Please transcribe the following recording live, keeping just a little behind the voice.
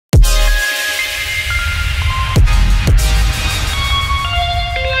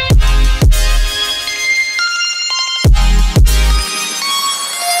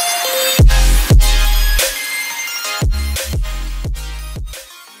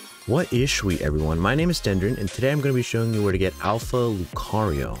What is sweet, everyone? My name is Dendron, and today I'm going to be showing you where to get Alpha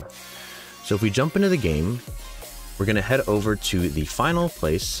Lucario. So if we jump into the game, we're going to head over to the final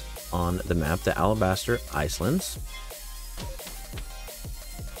place on the map, the Alabaster Icelands.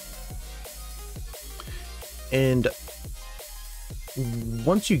 And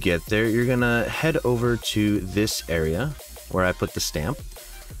once you get there, you're going to head over to this area where I put the stamp.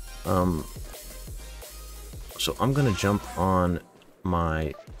 So I'm going to jump on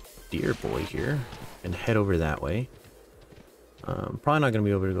my deer boy here and head over that way. Probably not going to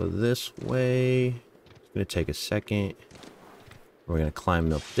be able to go this way. It's going to take a second. We're going to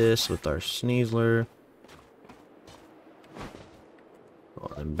climb up this with our Sneasler.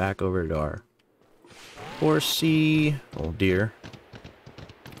 Well, then back over to our horsey. Oh dear.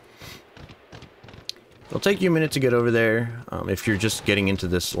 It'll take you a minute to get over there. If you're just getting into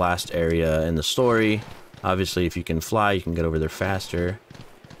this last area in the story, obviously if you can fly, you can get over there faster.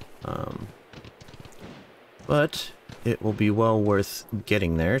 But it will be well worth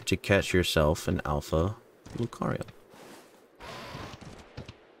getting there to catch yourself an Alpha Lucario.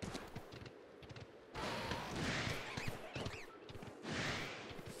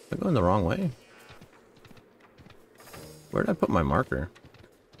 Am I going the wrong way? Where did I put my marker?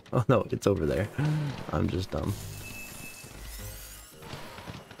 Oh no, it's over there. I'm just dumb.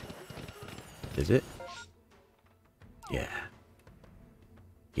 Is it? Yeah.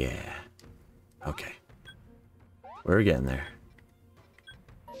 Yeah. Okay. We're getting there.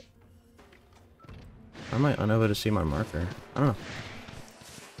 Why am I unable to see my marker? I don't know.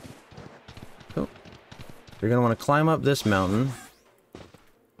 Cool. You're gonna want to climb up this mountain.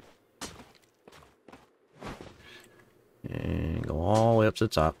 And go all the way up to the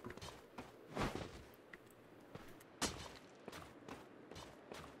top.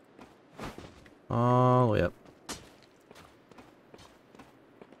 All the way up.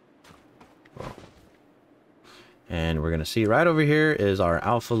 And we're going to see right over here is our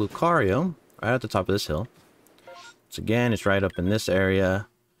Alpha Lucario, right at the top of this hill. So again, it's right up in this area.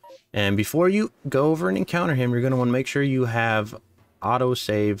 And before you go over and encounter him, you're going to want to make sure you have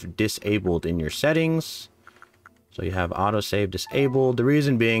autosave disabled in your settings. So you have autosave disabled. The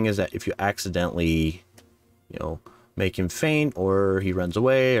reason being is that if you accidentally, make him faint or he runs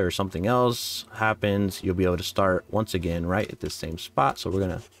away or something else happens, you'll be able to start once again right at this same spot. So we're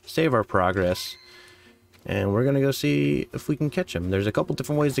going to save our progress. And we're going to go see if we can catch him. There's a couple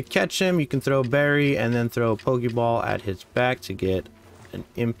different ways to catch him. You can throw a berry and then throw a Pokeball at his back to get an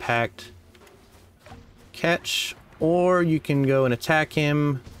impact catch. Or you can go and attack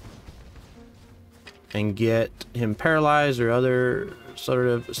him and get him paralyzed or other sort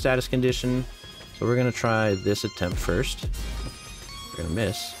of status condition. So we're going to try this attempt first. We're going to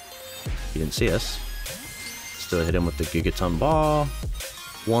miss. He didn't see us. Still hit him with the Gigaton Ball.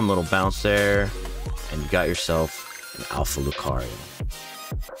 One little bounce there. And you got yourself an Alpha Lucario.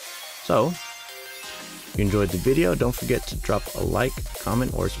 So, if you enjoyed the video, don't forget to drop a like,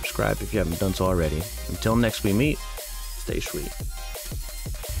 comment, or subscribe if you haven't done so already. Until next we meet, stay sweet.